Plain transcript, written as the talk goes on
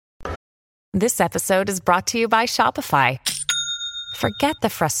This episode is brought to you by Shopify. Forget the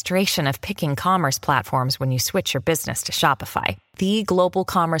frustration of picking commerce platforms when you switch your business to Shopify, the global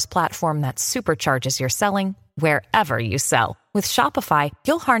commerce platform that supercharges your selling wherever you sell. With Shopify,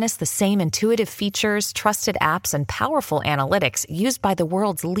 you'll harness the same intuitive features, trusted apps, and powerful analytics used by the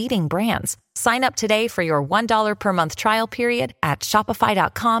world's leading brands. Sign up today for your $1 per month trial period at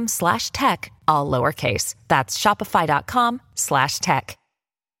shopify.com/tech, all lowercase. That's shopify.com/tech.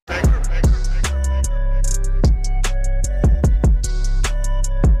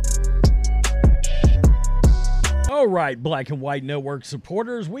 All right, Black and White Network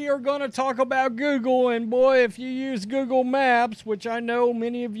supporters, we are going to talk about Google. And boy, if you use Google Maps, which I know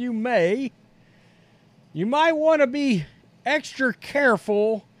many of you may, you might want to be extra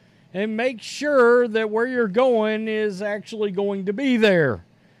careful and make sure that where you're going is actually going to be there.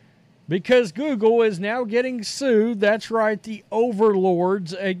 Because Google is now getting sued. That's right, the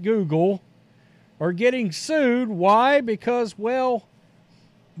overlords at Google are getting sued. Why? Because, well,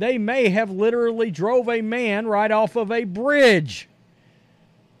 they may have literally drove a man right off of a bridge.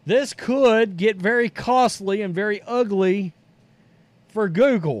 This could get very costly and very ugly for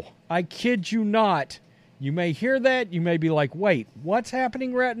Google. I kid you not. You may hear that. You may be like, wait, what's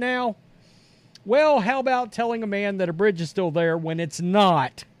happening right now? Well, how about telling a man that a bridge is still there when it's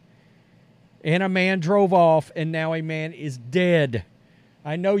not? And a man drove off, and now a man is dead.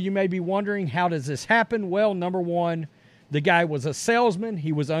 I know you may be wondering, how does this happen? Well, number one, the guy was a salesman.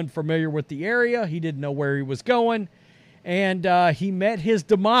 He was unfamiliar with the area. He didn't know where he was going. And he met his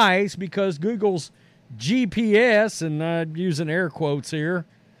demise because Google's GPS, and I'm using air quotes here,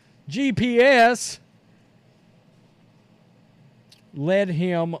 GPS led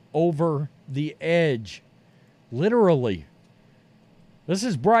him over the edge. Literally. This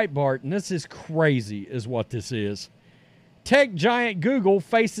is Breitbart, and this is crazy is what this is. Tech giant Google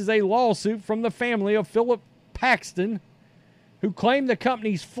faces a lawsuit from the family of Philip Paxton, who claimed the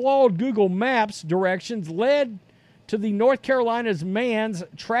company's flawed Google Maps directions led to the North Carolina's man's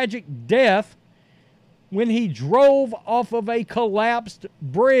tragic death when he drove off of a collapsed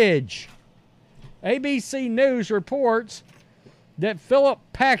bridge. ABC News reports that Philip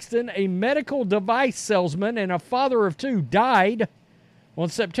Paxton, a medical device salesman and a father of two, died on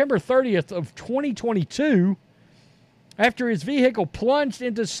September 30th of 2022 after his vehicle plunged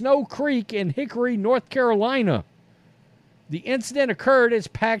into Snow Creek in Hickory, North Carolina. The incident occurred as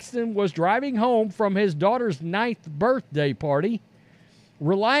Paxton was driving home from his daughter's 9th birthday party,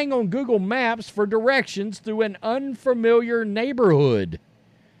 relying on Google Maps for directions through an unfamiliar neighborhood.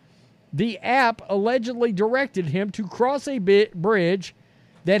 The app allegedly directed him to cross a bridge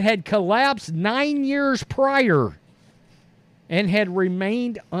that had collapsed 9 years prior and had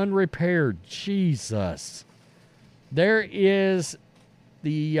remained unrepaired. Jesus. There is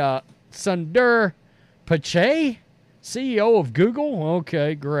the Sundar Pichai, CEO of Google?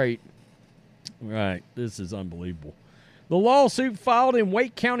 Okay, great. Right, this is unbelievable. The lawsuit filed in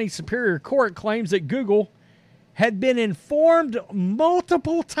Wake County Superior Court claims that Google had been informed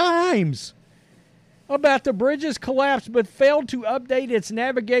multiple times about the bridge's collapse but failed to update its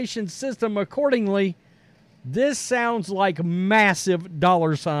navigation system accordingly. This sounds like massive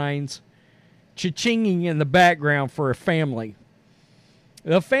dollar signs cha-chinging in the background for a family.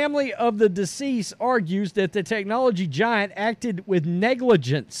 The family of the deceased argues that the technology giant acted with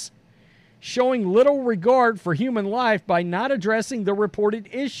negligence, showing little regard for human life by not addressing the reported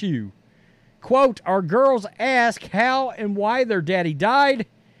issue. Quote, "Our girls ask how and why their daddy died,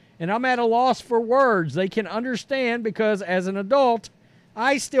 and I'm at a loss for words. They can understand because as an adult,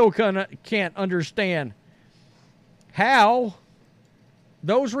 I still can't understand how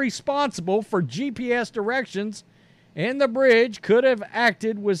those responsible for GPS directions and the bridge could have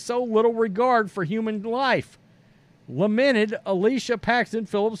acted with so little regard for human life," lamented Alicia Paxton,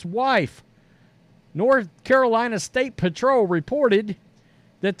 Phillips' wife. North Carolina State Patrol reported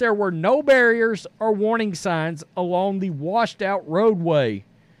that there were no barriers or warning signs along the washed-out roadway,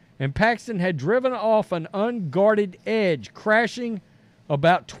 and Paxton had driven off an unguarded edge, crashing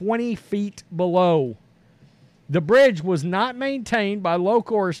about 20 feet below. The bridge was not maintained by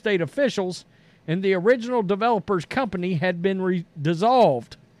local or state officials, and the original developer's company had been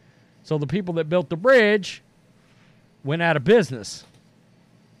dissolved. So the people that built the bridge went out of business.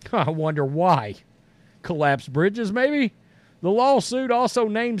 I wonder why. Collapsed bridges, maybe? The lawsuit also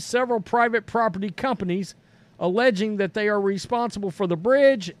names several private property companies, alleging that they are responsible for the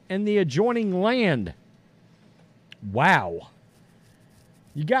bridge and the adjoining land. Wow.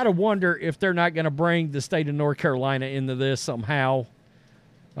 You got to wonder if they're not going to bring the state of North Carolina into this somehow.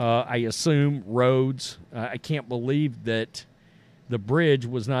 I assume roads. I can't believe that the bridge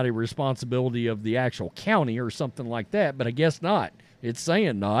was not a responsibility of the actual county or something like that, but I guess not. It's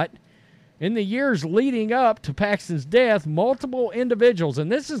saying not. In the years leading up to Paxton's death, multiple individuals,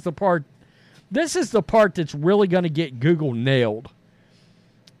 and this is the part that's really going to get Google nailed.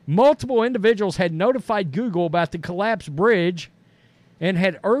 Multiple individuals had notified Google about the collapsed bridge and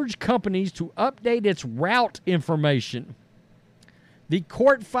had urged companies to update its route information. The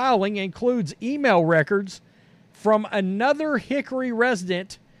court filing includes email records from another Hickory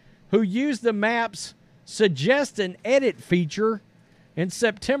resident who used the map's Suggest an Edit feature in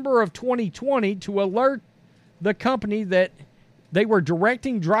September of 2020 to alert the company that they were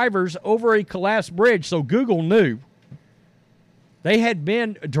directing drivers over a collapsed bridge. So Google knew. They had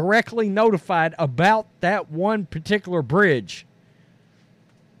been directly notified about that one particular bridge.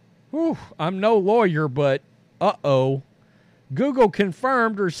 Whew, I'm no lawyer, but uh-oh. Google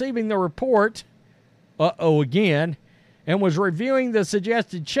confirmed receiving the report, again, and was reviewing the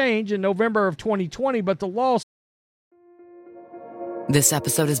suggested change in November of 2020, but the law... This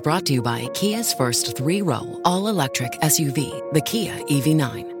episode is brought to you by Kia's first 3-row, all-electric SUV, the Kia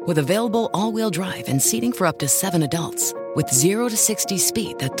EV9, with available all-wheel drive and seating for up to 7 adults, with 0 to 60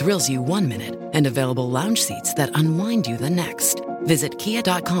 speed that thrills you 1 minute, and available lounge seats that unwind you the next. Visit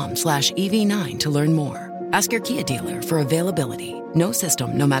kia.com/EV9 to learn more. Ask your Kia dealer for availability. No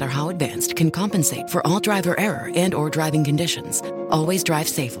system, no matter how advanced, can compensate for all driver error and or driving conditions. Always drive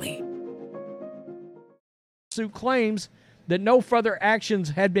safely. Suit claims that no further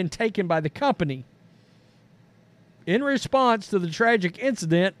actions had been taken by the company. In response to the tragic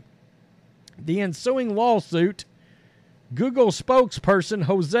incident, the ensuing lawsuit, Google spokesperson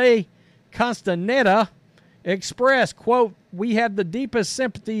Jose Castaneda expressed, quote, "We have the deepest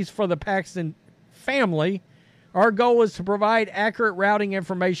sympathies for the Paxton family. Our goal is to provide accurate routing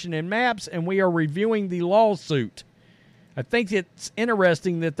information in maps, and we are reviewing the lawsuit." I think it's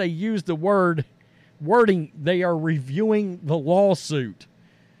interesting that they use the wording, they are reviewing the lawsuit,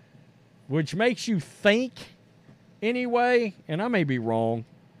 which makes you think anyway, and I may be wrong,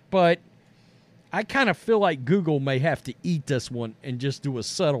 but I kind of feel like Google may have to eat this one and just do a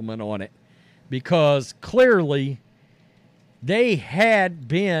settlement on it, because clearly they had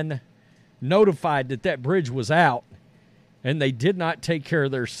been notified that that bridge was out, and they did not take care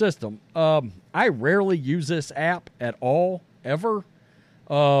of their system. I rarely use this app at all, ever.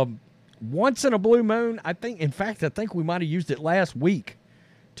 Once in a blue moon, I think we might have used it last week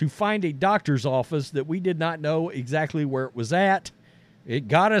to find a doctor's office that we did not know exactly where it was at. It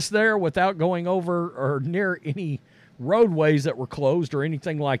got us there without going over or near any roadways that were closed or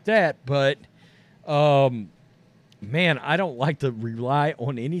anything like that. But, man, I don't like to rely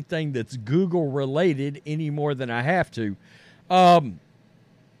on anything that's Google related any more than I have to.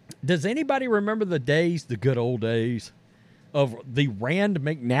 Does anybody remember the good old days of the Rand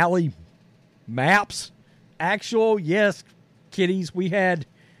McNally maps? Yes, kiddies, we had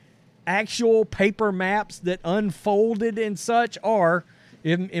actual paper maps that unfolded and such. Or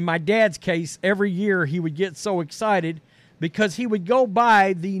in my dad's case, every year he would get so excited because he would go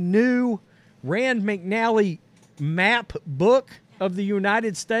buy the new Rand McNally map book of the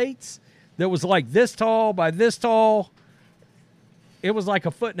United States that was like this tall by this tall. It was like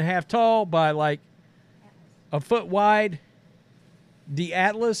 1.5 feet tall by like 1 foot wide. The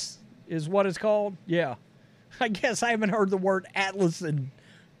Atlas is what it's called. Yeah. I guess I haven't heard the word Atlas in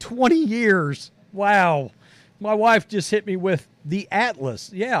 20 years. Wow. My wife just hit me with the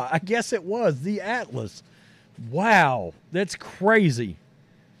Atlas. Yeah, I guess it was the Atlas. Wow. That's crazy.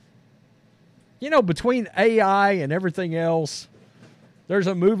 You know, between AI and everything else, there's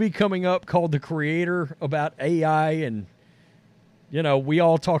a movie coming up called The Creator about AI, and, you know, we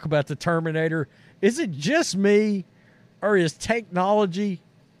all talk about the Terminator. Is it just me, or is technology,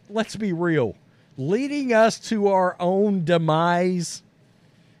 let's be real, leading us to our own demise?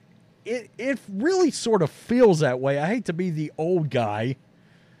 It really sort of feels that way. I hate to be the old guy,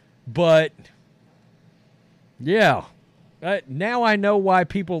 but yeah. Now I know why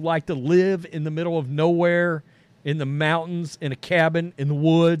people like to live in the middle of nowhere, in the mountains, in a cabin, in the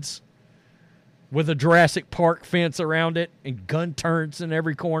woods, with a Jurassic Park fence around it and gun turrets in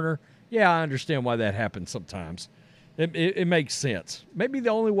every corner. Yeah, I understand why that happens sometimes. It makes sense. Maybe the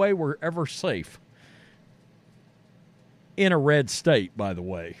only way we're ever safe. In a red state, by the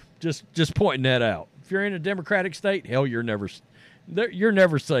way. Just pointing that out. If you're in a Democratic state, hell, you're never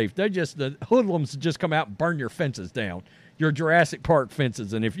safe. The hoodlums just come out and burn your fences down. Your Jurassic Park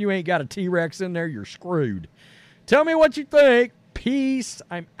fences. And if you ain't got a T-Rex in there, you're screwed. Tell me what you think. Peace.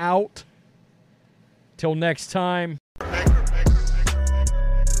 I'm out. Till next time.